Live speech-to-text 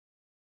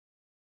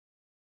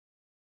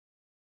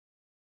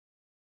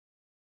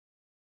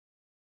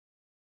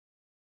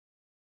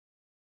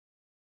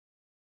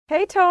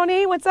Hey,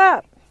 Tony, what's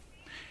up?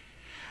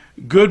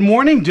 Good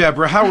morning,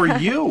 Deborah. How are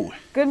you?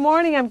 Good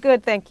morning. I'm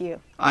good, thank you.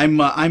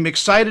 I'm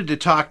excited to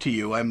talk to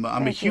you. I'm a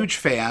Thank you. huge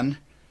fan,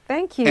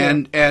 Thank you.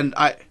 and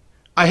I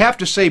have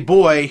to say,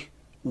 boy,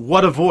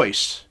 what a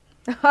voice!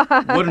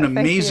 What an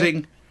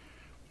amazing,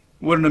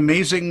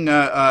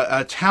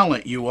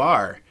 talent you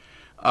are.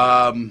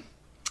 Well,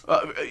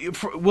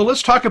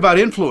 let's talk about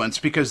influence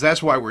because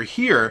that's why we're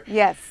here.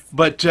 Yes.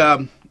 But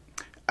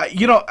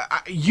you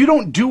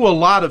don't do a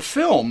lot of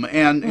film,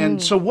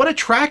 and so what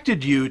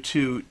attracted you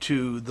to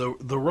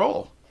the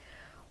role?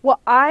 Well,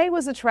 I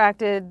was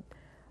attracted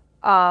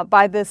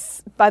by the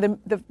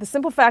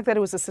simple fact that it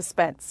was a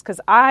suspense,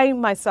 because I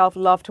myself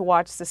love to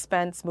watch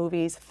suspense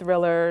movies,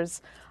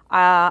 thrillers.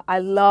 I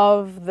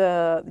love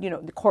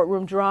the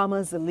courtroom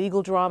dramas, the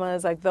legal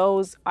dramas, like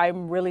those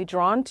I'm really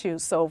drawn to.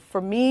 So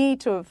for me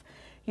to have,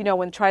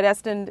 when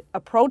Tridestined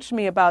approached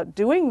me about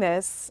doing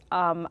this,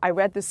 I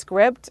read the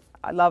script.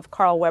 I love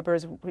Carl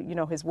Weber's,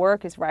 his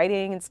work, his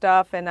writing and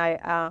stuff, and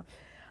I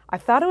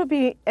thought it would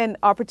be an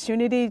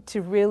opportunity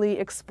to really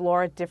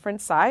explore a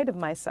different side of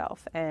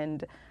myself,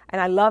 and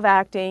I love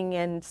acting,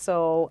 and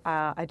so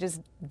I just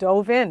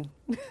dove in.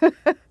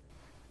 Well,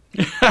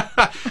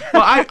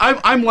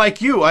 I'm like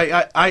you.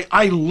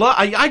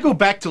 I go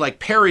back to like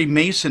Perry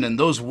Mason and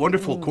those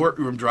wonderful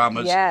courtroom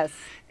dramas. Yes.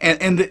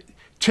 And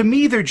to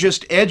me, they're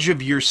just edge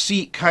of your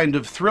seat kind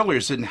of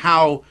thrillers, and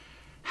how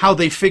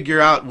they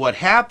figure out what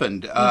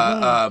happened.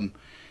 And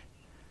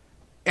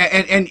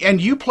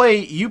you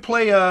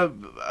play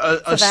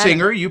a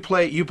singer. You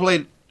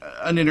play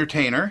an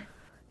entertainer.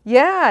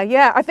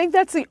 Yeah. I think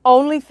that's the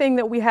only thing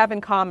that we have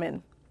in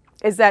common,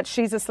 is that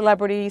she's a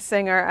celebrity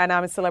singer and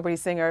I'm a celebrity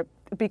singer,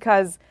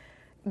 because,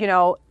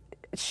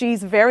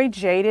 she's very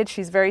jaded.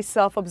 She's very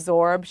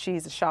self-absorbed.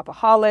 She's a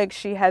shopaholic.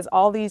 She has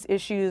all these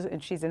issues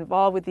and she's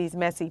involved with these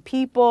messy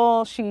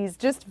people. She's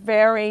just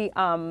very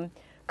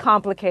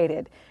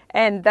complicated.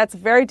 And that's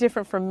very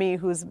different from me,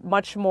 who's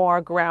much more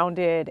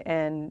grounded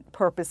and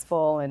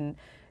purposeful, and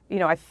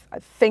I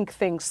think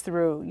things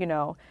through.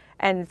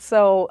 And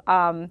so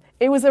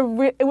it was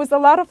a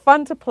lot of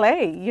fun to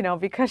play,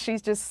 because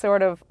she's just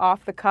sort of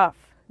off the cuff,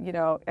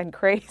 and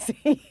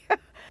crazy.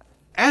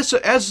 As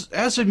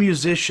a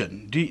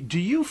musician, do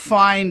you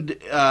find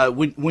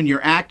when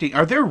you're acting,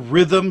 are there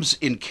rhythms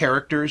in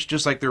characters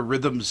just like there are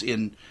rhythms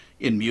in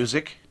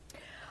music?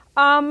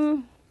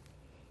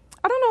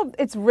 I don't know if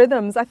it's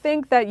rhythms. I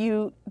think that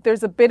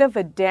there's a bit of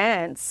a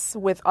dance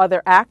with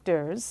other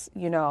actors.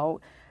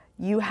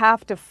 You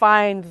have to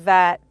find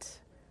that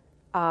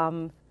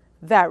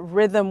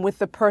rhythm with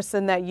the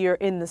person that you're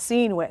in the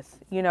scene with.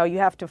 You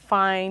have to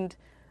find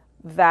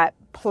that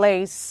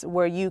place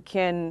where you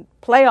can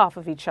play off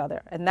of each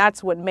other, and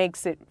that's what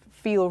makes it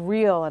feel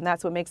real, and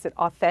that's what makes it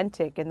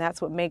authentic, and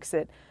that's what makes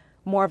it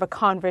more of a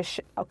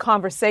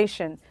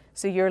conversation.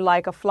 So you're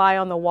like a fly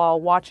on the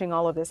wall watching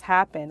all of this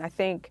happen. I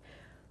think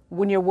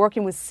when you're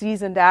working with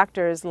seasoned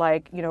actors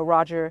like,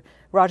 Roger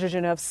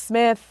Genove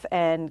Smith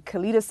and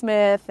Kalita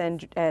Smith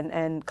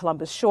and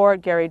Columbus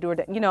Short, Gary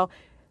Dourdan,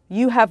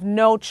 you have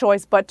no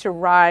choice but to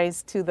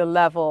rise to the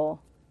level,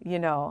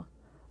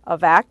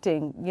 of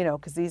acting,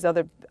 because these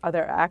other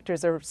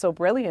actors are so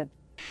brilliant.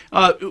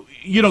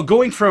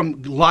 Going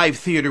from live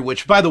theater,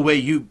 which, by the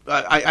way,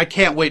 I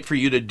can't wait for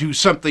you to do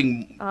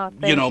something,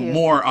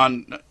 more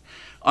on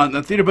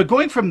the theater. But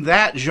going from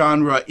that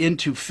genre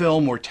into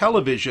film or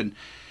television,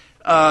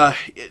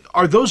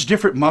 are those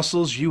different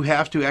muscles you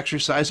have to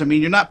exercise? I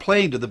mean, you're not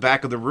playing to the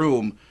back of the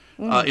room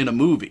in a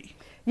movie.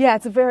 Yeah,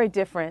 it's very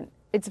different.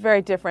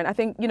 I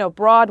think,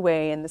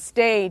 Broadway and the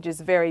stage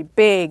is very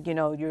big.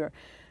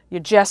 Your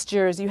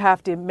gestures, you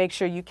have to make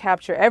sure you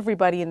capture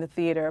everybody in the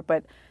theater.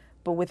 But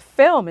with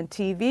film and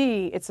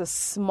TV, it's a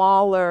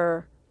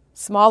smaller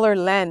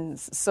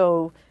lens.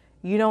 So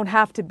you don't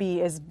have to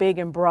be as big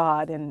and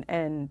broad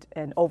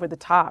and over the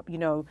top.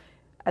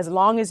 As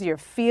long as you're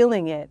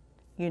feeling it,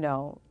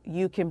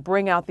 you can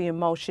bring out the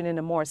emotion in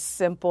a more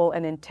simple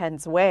and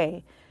intense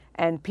way,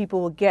 and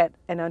people will get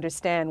and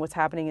understand what's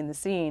happening in the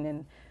scene.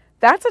 And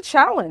that's a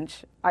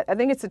challenge. I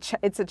think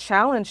it's a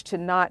challenge to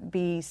not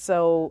be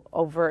so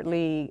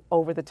overtly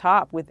over the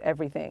top with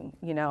everything,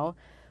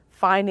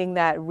 Finding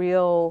that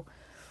real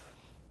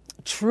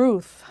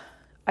truth,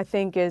 I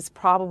think, is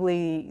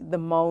probably the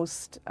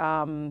most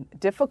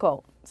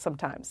difficult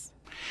sometimes.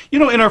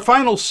 In our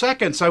final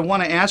seconds, I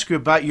want to ask you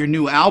about your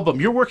new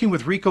album. You're working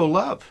with Rico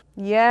Love.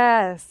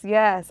 Yes.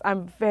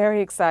 I'm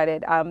very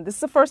excited. This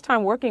is the first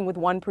time working with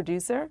one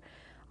producer.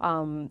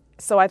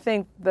 So I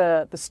think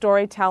the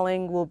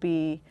storytelling will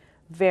be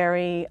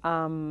very,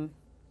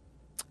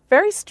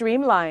 very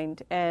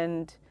streamlined.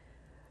 And,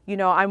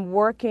 I'm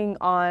working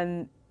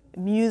on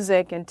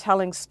music and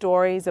telling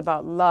stories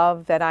about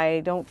love that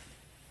I don't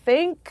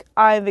think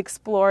I've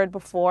explored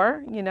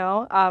before.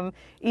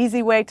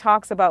 Easy Way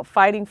talks about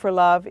fighting for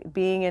love,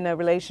 being in a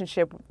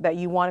relationship that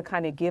you want to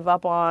kind of give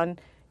up on,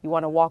 you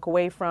want to walk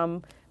away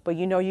from, but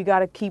you got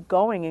to keep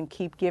going and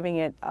keep giving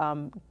it,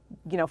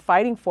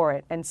 fighting for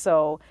it. And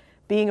so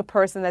being a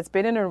person that's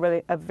been in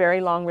a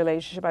very long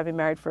relationship, I've been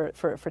married for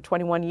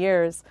 21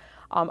 years,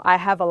 I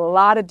have a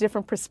lot of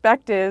different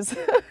perspectives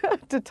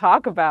to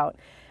talk about.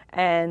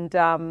 And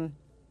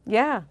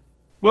yeah.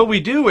 Well,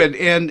 we do,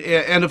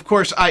 and of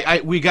course,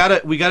 we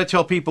gotta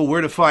tell people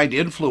where to find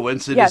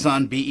Influence. It is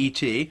on BET.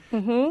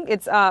 Mm-hmm.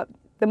 It's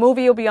the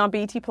movie will be on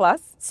BET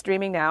Plus,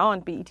 streaming now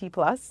on BET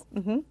Plus.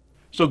 Mm-hmm.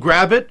 So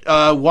grab it,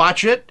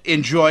 watch it,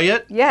 enjoy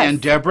it. Yes.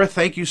 And Deborah,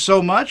 thank you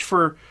so much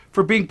for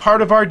being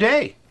part of our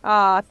day.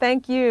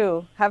 Thank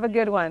you. Have a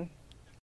good one.